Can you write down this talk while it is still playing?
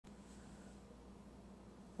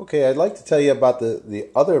Okay, I'd like to tell you about the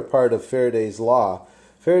other part of Faraday's law.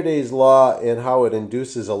 Faraday's law and how it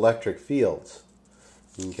induces electric fields.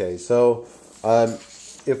 Okay, so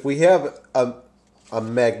if we have a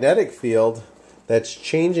magnetic field that's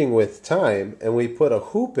changing with time and we put a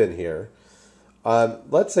hoop in here,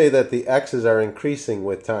 let's say that the x's are increasing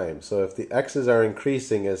with time. So if the x's are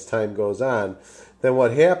increasing as time goes on, then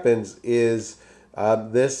what happens is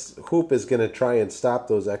this hoop is going to try and stop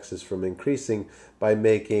those x's from increasing by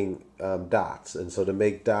making dots. And so to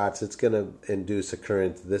make dots, it's going to induce a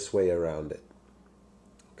current this way around it.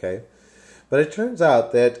 Okay? But it turns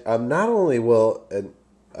out that not only will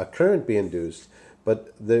a current be induced,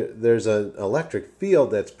 but there's an electric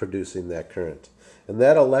field that's producing that current. And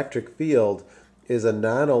that electric field is a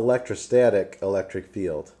non-electrostatic electric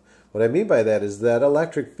field. What I mean by that is that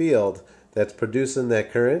electric field that's producing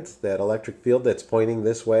that current, that electric field that's pointing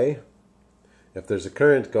this way, if there's a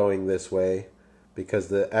current going this way because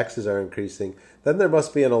the x's are increasing, then there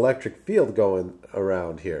must be an electric field going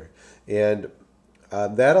around here. And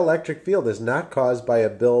that electric field is not caused by a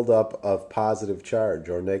buildup of positive charge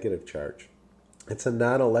or negative charge. It's a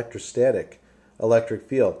non-electrostatic electric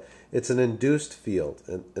field. It's an induced field,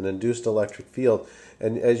 an induced electric field.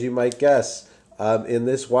 And as you might guess, in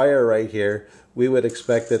this wire right here, we would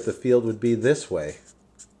expect that the field would be this way.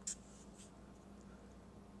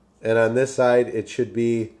 And on this side, it should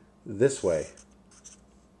be this way.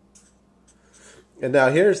 And now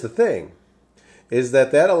here's the thing, is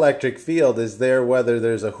that electric field is there whether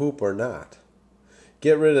there's a hoop or not.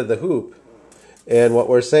 Get rid of the hoop. And what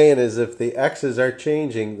we're saying is if the x's are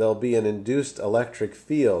changing, there'll be an induced electric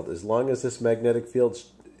field. As long as this magnetic field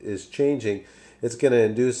is changing, it's going to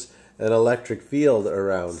induce an electric field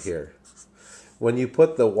around here. When you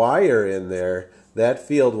put the wire in there, that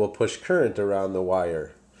field will push current around the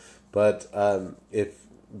wire. But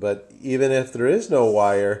even if there is no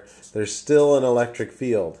wire, there's still an electric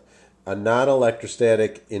field, a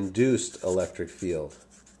non-electrostatic induced electric field.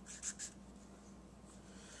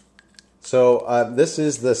 So this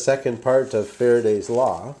is the second part of Faraday's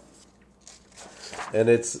law, and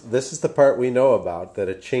this is the part we know about, that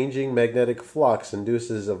a changing magnetic flux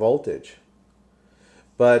induces a voltage.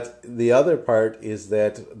 But the other part is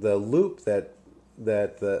that the loop that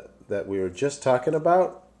we were just talking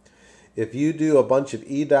about, if you do a bunch of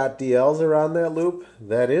E dot DLs around that loop,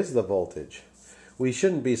 that is the voltage. We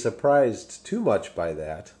shouldn't be surprised too much by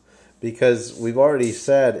that, because we've already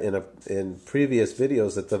said in previous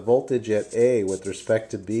videos that the voltage at A with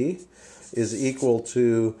respect to B is equal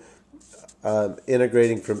to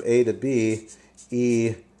integrating from A to B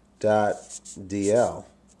E dot DL.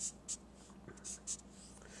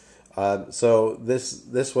 So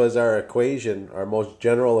this was our equation, our most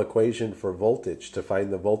general equation for voltage, to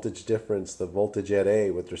find the voltage difference, the voltage at A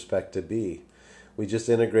with respect to B. We just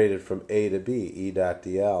integrated from A to B, E dot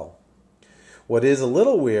DL. What is a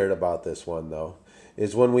little weird about this one, though,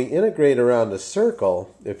 is when we integrate around a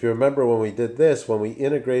circle, if you remember when we did this, when we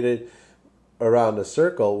integrated around a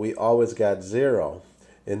circle, we always got 0.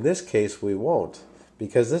 In this case, we won't,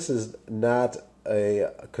 because this is not an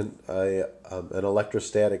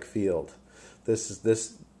electrostatic field. This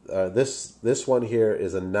one here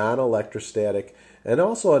is a non-electrostatic and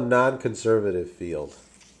also a non-conservative field.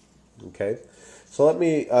 Okay, so let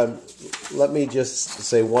me just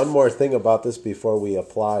say one more thing about this before we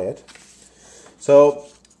apply it. So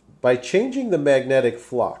by changing the magnetic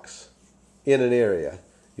flux in an area,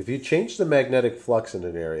 if you change the magnetic flux in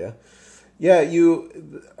an area,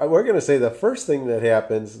 we're going to say the first thing that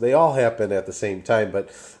happens, they all happen at the same time, but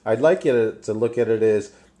I'd like you to look at it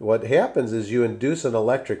as what happens is you induce an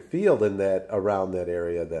electric field around that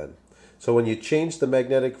area then. So when you change the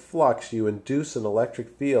magnetic flux, you induce an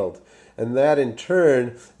electric field, and that in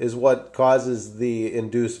turn is what causes the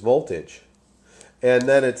induced voltage. And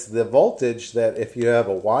then it's the voltage that if you have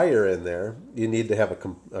a wire in there, you need to have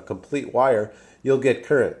a complete wire, you'll get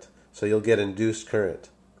current. So you'll get induced current.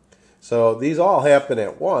 So these all happen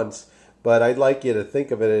at once, but I'd like you to think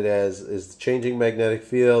of it as the changing magnetic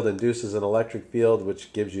field induces an electric field,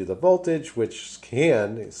 which gives you the voltage, which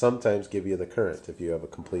can sometimes give you the current if you have a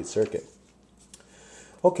complete circuit.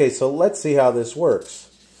 Okay, so let's see how this works.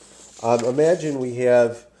 Imagine we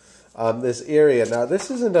have this area. Now, this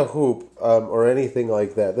isn't a hoop or anything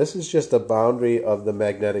like that. This is just a boundary of the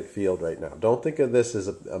magnetic field right now. Don't think of this as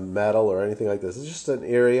a metal or anything like this. It's just an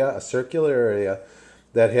area, a circular area,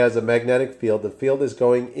 that has a magnetic field. The field is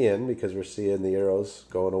going in because we're seeing the arrows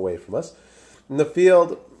going away from us. And the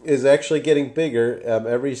field is actually getting bigger.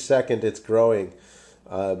 Every second it's growing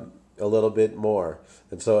a little bit more.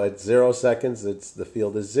 And so at 0 seconds, the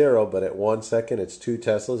field is 0, but at 1 second it's 2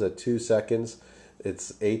 Teslas. At 2 seconds,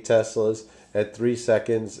 it's 8 Teslas. At 3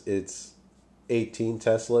 seconds, it's 18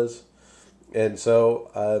 Teslas. And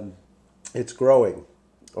so it's growing.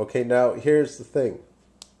 Okay, now here's the thing.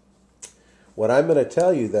 What I'm going to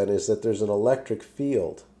tell you then is that there's an electric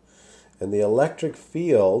field. And the electric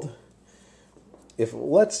field,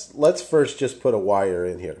 let's first just put a wire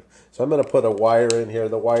in here. So I'm going to put a wire in here.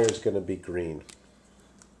 The wire is going to be green.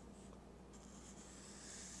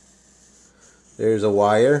 There's a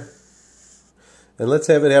wire. And let's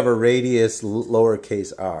have it have a radius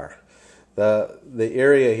lowercase r. The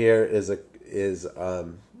area here is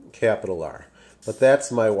capital R. But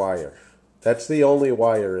that's my wire. That's the only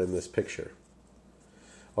wire in this picture.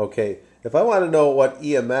 Okay, if I want to know what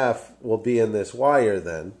EMF will be in this wire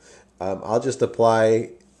then, I'll just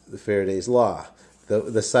apply the Faraday's law,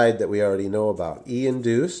 the side that we already know about. E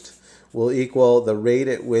induced will equal the rate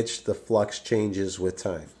at which the flux changes with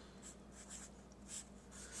time.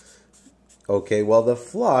 Okay, well the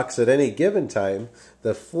flux at any given time,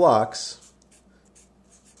 the flux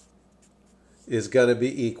is going to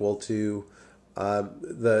be equal to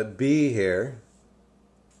the B here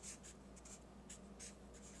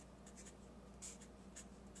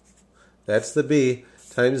that's the B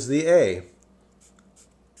times the A,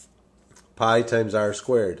 pi times r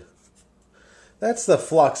squared. That's the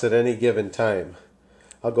flux at any given time.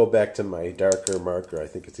 I'll go back to my darker marker. I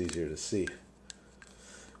think it's easier to see.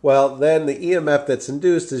 Well, then the EMF that's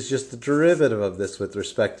induced is just the derivative of this with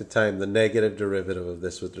respect to time, the negative derivative of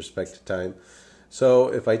this with respect to time. So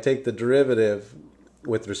if I take the derivative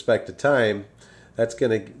with respect to time, that's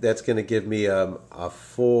gonna give me a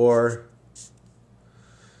 4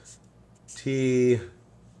 t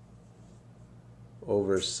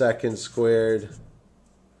over second squared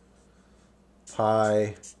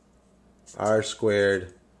pi r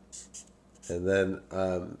squared, and then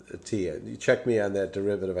t. You check me on that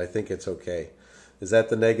derivative. I think it's okay. Is that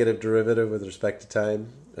the negative derivative with respect to time,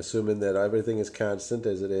 assuming that everything is constant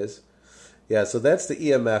as it is? Yeah, so that's the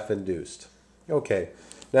EMF induced. Okay,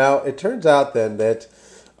 now it turns out then that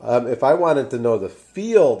if I wanted to know the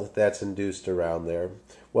field that's induced around there,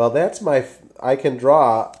 well, I can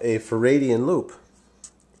draw a Faradian loop.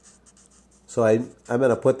 So I'm going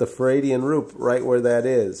to put the Faradian loop right where that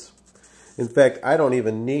is. In fact, I don't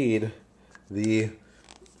even need the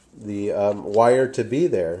wire to be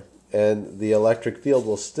there, and the electric field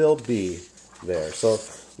will still be there. So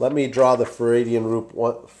let me draw the Faradian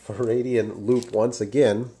loop once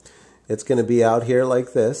again. It's going to be out here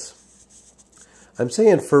like this. I'm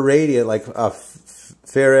saying Faraday, like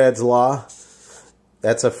Faraday's law.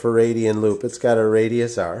 That's a Faradian loop. It's got a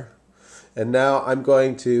radius r. And now I'm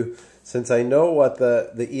going to, since I know what the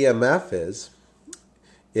EMF is,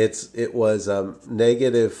 it was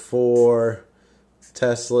negative 4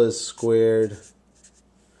 Teslas squared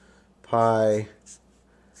pi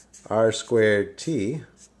r squared t.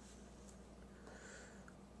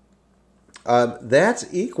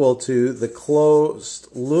 That's equal to the closed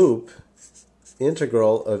loop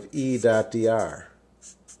integral of E dot dr.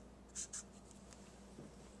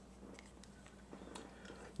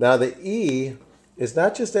 Now the E is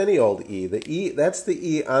not just any old E. The E, that's the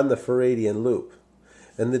E on the Faradian loop.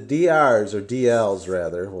 And the DRs, or DLs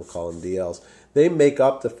rather, we'll call them DLs, they make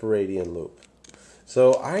up the Faradian loop.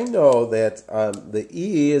 So I know that the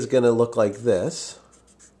E is going to look like this.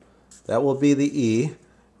 That will be the E.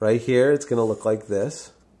 Right here, it's going to look like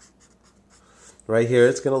this. Right here,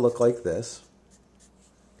 it's going to look like this.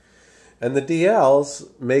 And the DLs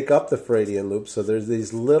make up the Faradian loop, so there's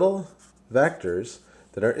these little vectors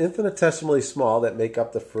that are infinitesimally small that make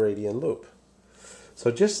up the Faradian loop.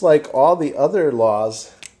 So just like all the other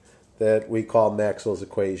laws that we call Maxwell's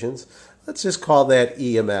equations, let's just call that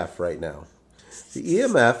EMF right now. The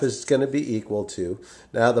EMF is going to be equal to,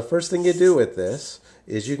 now the first thing you do with this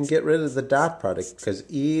is you can get rid of the dot product, because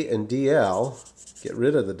E and DL, get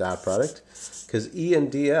rid of the dot product, because E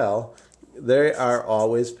and DL, they are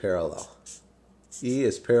always parallel. E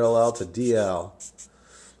is parallel to DL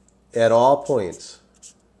at all points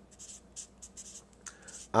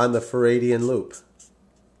on the Faradian loop.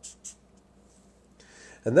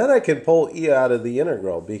 And then I can pull E out of the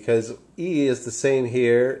integral, because E is the same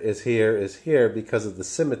here as here as here because of the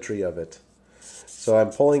symmetry of it. So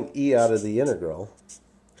I'm pulling E out of the integral.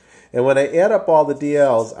 And when I add up all the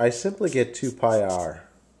DLs, I simply get 2 pi r.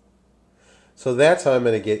 So that's how I'm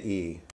going to get E.